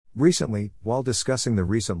Recently, while discussing the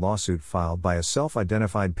recent lawsuit filed by a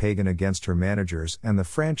self-identified pagan against her managers and the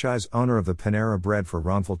franchise owner of the Panera Bread for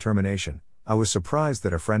wrongful termination, I was surprised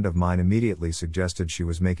that a friend of mine immediately suggested she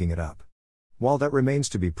was making it up. While that remains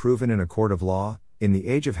to be proven in a court of law, in the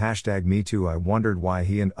age of #MeToo, I wondered why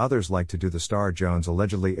he and others like to do the Star Jones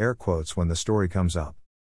allegedly air quotes when the story comes up.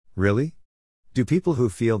 Really? Do people who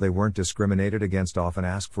feel they weren't discriminated against often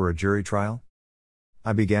ask for a jury trial?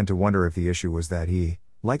 I began to wonder if the issue was that he,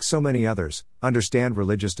 like so many others, understand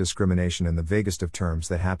religious discrimination in the vaguest of terms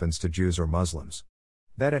that happens to Jews or Muslims.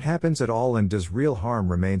 That it happens at all and does real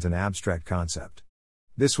harm remains an abstract concept.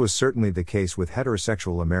 This was certainly the case with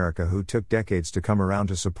heterosexual America, who took decades to come around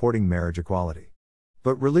to supporting marriage equality.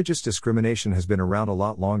 But religious discrimination has been around a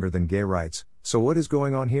lot longer than gay rights, so what is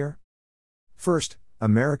going on here? First,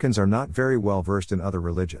 Americans are not very well versed in other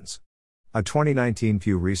religions. A 2019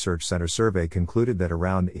 Pew Research Center survey concluded that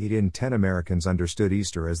around 8 in 10 Americans understood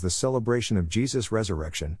Easter as the celebration of Jesus'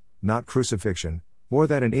 resurrection, not crucifixion, or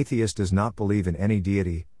that an atheist does not believe in any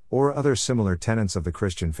deity, or other similar tenets of the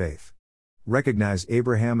Christian faith. Recognize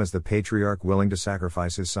Abraham as the patriarch willing to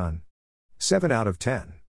sacrifice his son. 7 out of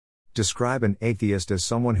 10. Describe an atheist as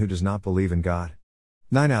someone who does not believe in God.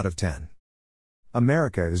 9 out of 10.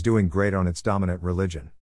 America is doing great on its dominant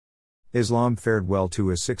religion. Islam fared well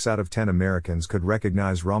too, as 6 out of 10 Americans could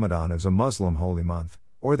recognize Ramadan as a Muslim holy month,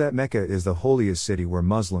 or that Mecca is the holiest city where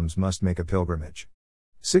Muslims must make a pilgrimage.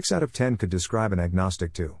 6 out of 10 could describe an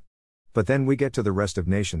agnostic too. But then we get to the rest of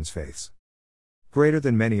nations' faiths. Greater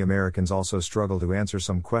than many Americans also struggle to answer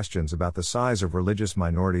some questions about the size of religious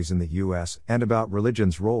minorities in the U.S. and about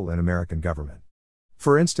religion's role in American government.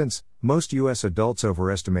 For instance, most U.S. adults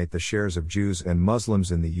overestimate the shares of Jews and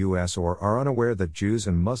Muslims in the U.S. or are unaware that Jews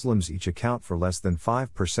and Muslims each account for less than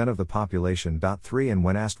 5% of the population. 3 And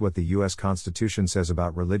when asked what the U.S. Constitution says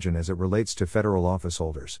about religion as it relates to federal office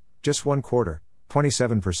holders, just 1/4,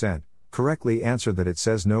 27%, correctly answered that it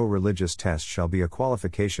says no religious test shall be a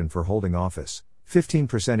qualification for holding office.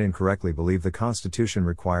 15% incorrectly believe the Constitution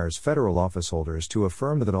requires federal officeholders to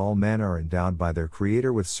affirm that all men are endowed by their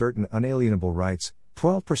Creator with certain unalienable rights.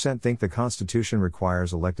 12% think the Constitution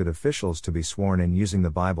requires elected officials to be sworn in using the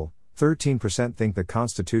Bible. 13% think the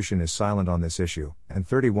Constitution is silent on this issue, and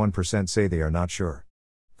 31% say they are not sure.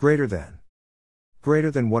 Greater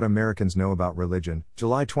than what Americans know about religion.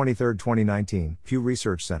 July 23, 2019, Pew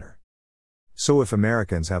Research Center. So if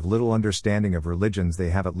Americans have little understanding of religions they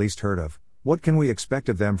have at least heard of, what can we expect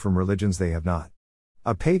of them from religions they have not?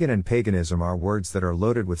 A pagan and paganism are words that are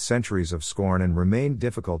loaded with centuries of scorn and remain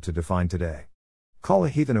difficult to define today. Call a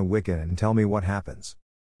heathen a Wiccan and tell me what happens.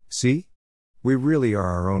 See? We really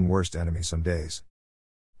are our own worst enemy some days.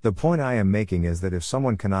 The point I am making is that if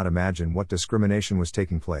someone cannot imagine what discrimination was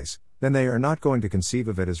taking place, then they are not going to conceive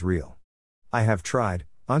of it as real. I have tried,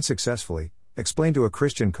 unsuccessfully, explain to a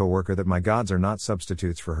Christian coworker that my gods are not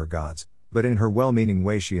substitutes for her gods, but in her well-meaning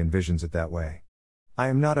way she envisions it that way. I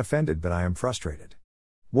am not offended, but I am frustrated.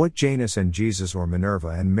 What Janus and Jesus or Minerva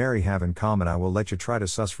and Mary have in common I will let you try to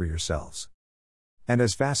suss for yourselves. And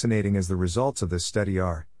as fascinating as the results of this study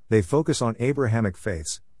are, they focus on Abrahamic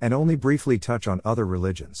faiths, and only briefly touch on other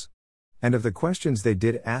religions. And of the questions they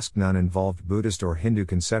did ask, none involved Buddhist or Hindu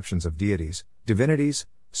conceptions of deities, divinities,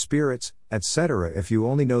 spirits, etc. If you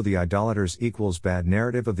only know the idolaters equals bad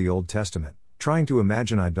narrative of the Old Testament, trying to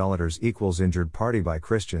imagine idolaters equals injured party by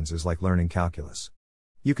Christians is like learning calculus.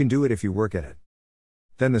 You can do it if you work at it.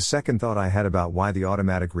 Then the second thought I had about why the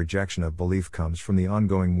automatic rejection of belief comes from the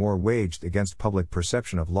ongoing war waged against public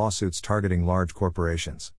perception of lawsuits targeting large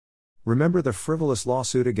corporations. Remember the frivolous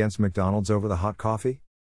lawsuit against McDonald's over the hot coffee?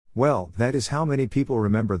 Well, that is how many people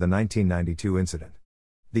remember the 1992 incident.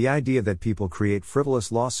 The idea that people create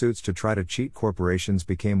frivolous lawsuits to try to cheat corporations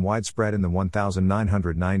became widespread in the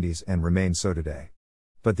 1990s and remains so today.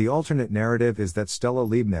 But the alternate narrative is that Stella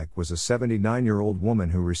Liebknecht was a 79-year-old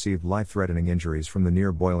woman who received life-threatening injuries from the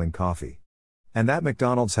near-boiling coffee. And that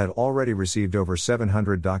McDonald's had already received over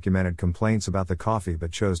 700 documented complaints about the coffee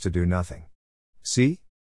but chose to do nothing. See?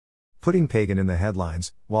 Putting pagan in the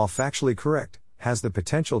headlines, while factually correct, has the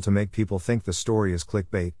potential to make people think the story is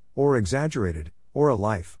clickbait, or exaggerated, or a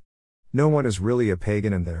life. No one is really a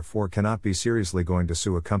pagan and therefore cannot be seriously going to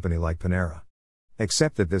sue a company like Panera.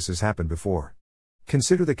 Except that this has happened before.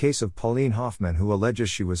 Consider the case of Pauline Hoffman, who alleges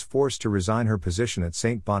she was forced to resign her position at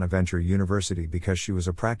St. Bonaventure University because she was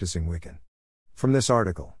a practicing Wiccan. From this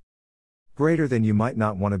article. Greater than you might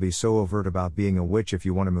not want to be so overt about being a witch if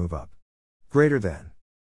you want to move up. Greater than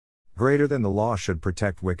the law should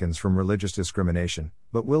protect Wiccans from religious discrimination,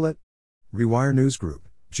 but will it? Rewire News Group,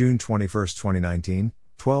 June 21, 2019,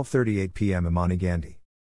 12:38 p.m. Imani Gandhi.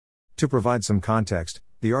 To provide some context,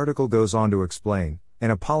 The article goes on to explain,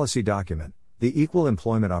 in a policy document, the Equal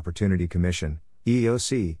Employment Opportunity Commission,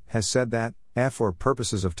 EEOC, has said that, for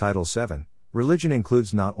purposes of Title VII, religion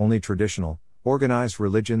includes not only traditional, organized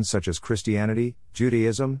religions such as Christianity,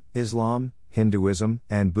 Judaism, Islam, Hinduism,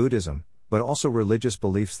 and Buddhism, but also religious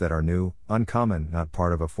beliefs that are new, uncommon, not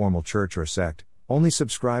part of a formal church or sect, only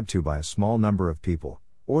subscribed to by a small number of people,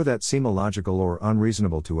 or that seem illogical or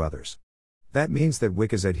unreasonable to others. That means that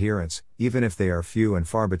Wicca's adherents, even if they are few and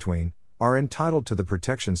far between, are entitled to the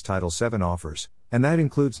protections Title VII offers, and that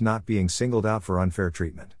includes not being singled out for unfair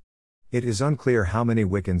treatment. It is unclear how many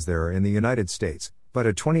Wiccans there are in the United States, but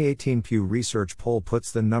a 2018 Pew Research poll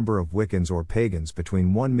puts the number of Wiccans or pagans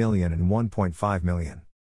between 1 million and 1.5 million.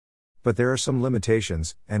 But there are some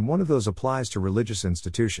limitations, and one of those applies to religious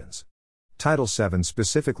institutions. Title VII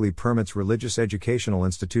specifically permits religious educational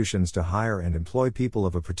institutions to hire and employ people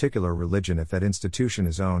of a particular religion if that institution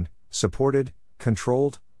is owned, supported,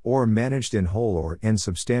 controlled, or managed in whole or in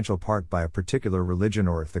substantial part by a particular religion,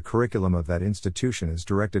 or if the curriculum of that institution is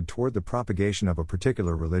directed toward the propagation of a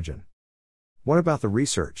particular religion. What about the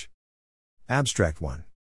research? Abstract 1.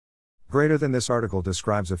 Greater than this article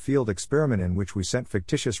describes a field experiment in which we sent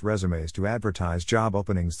fictitious resumes to advertise job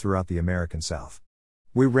openings throughout the American South.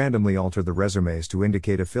 We randomly altered the resumes to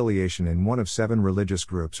indicate affiliation in one of 7 religious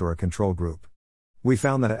groups or a control group. We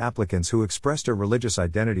found that applicants who expressed a religious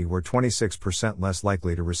identity were 26% less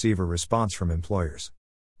likely to receive a response from employers.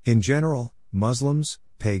 In general, Muslims,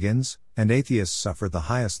 pagans, and atheists suffered the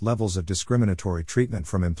highest levels of discriminatory treatment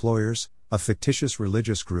from employers. A fictitious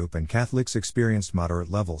religious group and Catholics experienced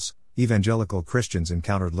moderate levels, evangelical Christians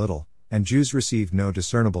encountered little, and Jews received no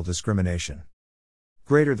discernible discrimination.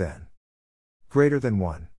 Greater than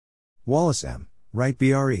 1. Wallace M., Wright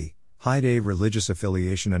BRE, Hyde A. Religious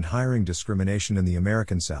Affiliation and Hiring Discrimination in the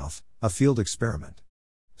American South, a Field Experiment.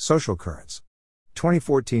 Social Currents.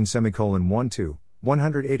 2014 1-2,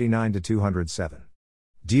 189-207.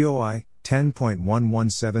 DOI,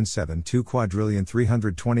 10.11772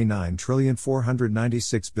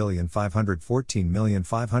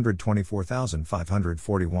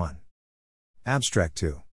 quadrillion329,496,514,524,541. Abstract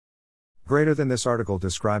 2. Greater than this article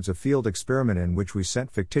describes a field experiment in which we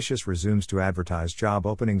sent fictitious resumes to advertise job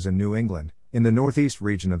openings in New England, in the Northeast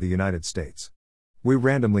region of the United States. We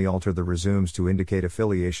randomly altered the resumes to indicate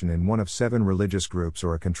affiliation in one of 7 religious groups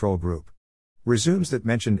or a control group. Resumes that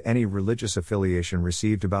mentioned any religious affiliation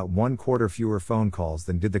received about 1/4 fewer phone calls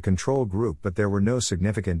than did the control group, but there were no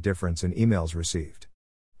significant difference in emails received.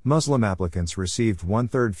 Muslim applicants received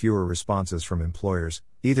 1/3 fewer responses from employers,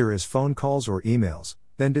 either as phone calls or emails,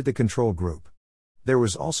 than did the control group. There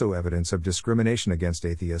was also evidence of discrimination against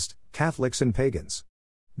atheists, Catholics and pagans.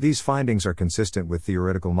 These findings are consistent with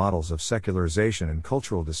theoretical models of secularization and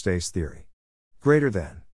cultural distaste theory. Greater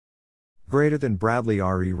than Bradley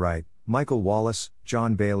R. E. Wright, Michael Wallace,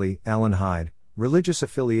 John Bailey, Alan Hyde, Religious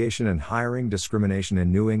Affiliation and Hiring Discrimination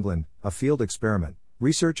in New England, a Field Experiment,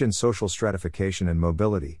 Research in Social Stratification and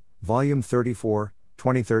Mobility, Volume 34,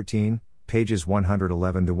 2013, pages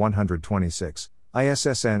 111-126,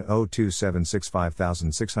 ISSN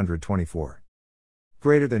 027655624.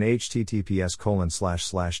 Greater than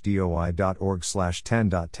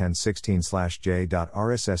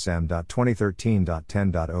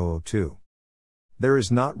https://doi.org/10.1016/j.rssm.2013.10.002. There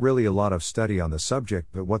is not really a lot of study on the subject,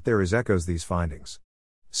 but what there is echoes these findings.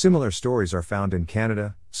 Similar stories are found in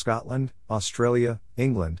Canada, Scotland, Australia,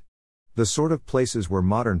 England. The sort of places where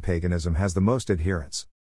modern paganism has the most adherents.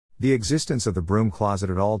 The existence of the broom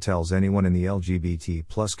closet at all tells anyone in the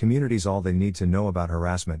LGBT+ communities all they need to know about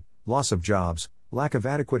harassment, loss of jobs, lack of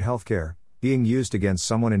adequate healthcare, being used against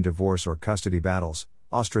someone in divorce or custody battles,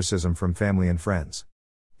 ostracism from family and friends.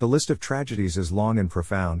 The list of tragedies is long and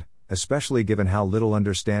profound, especially given how little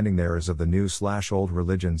understanding there is of the new/old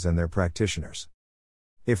religions and their practitioners.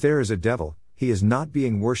 If there is a devil, he is not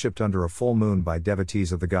being worshipped under a full moon by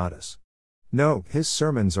devotees of the goddess. No, his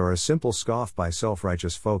sermons are a simple scoff by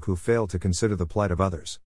self-righteous folk who fail to consider the plight of others.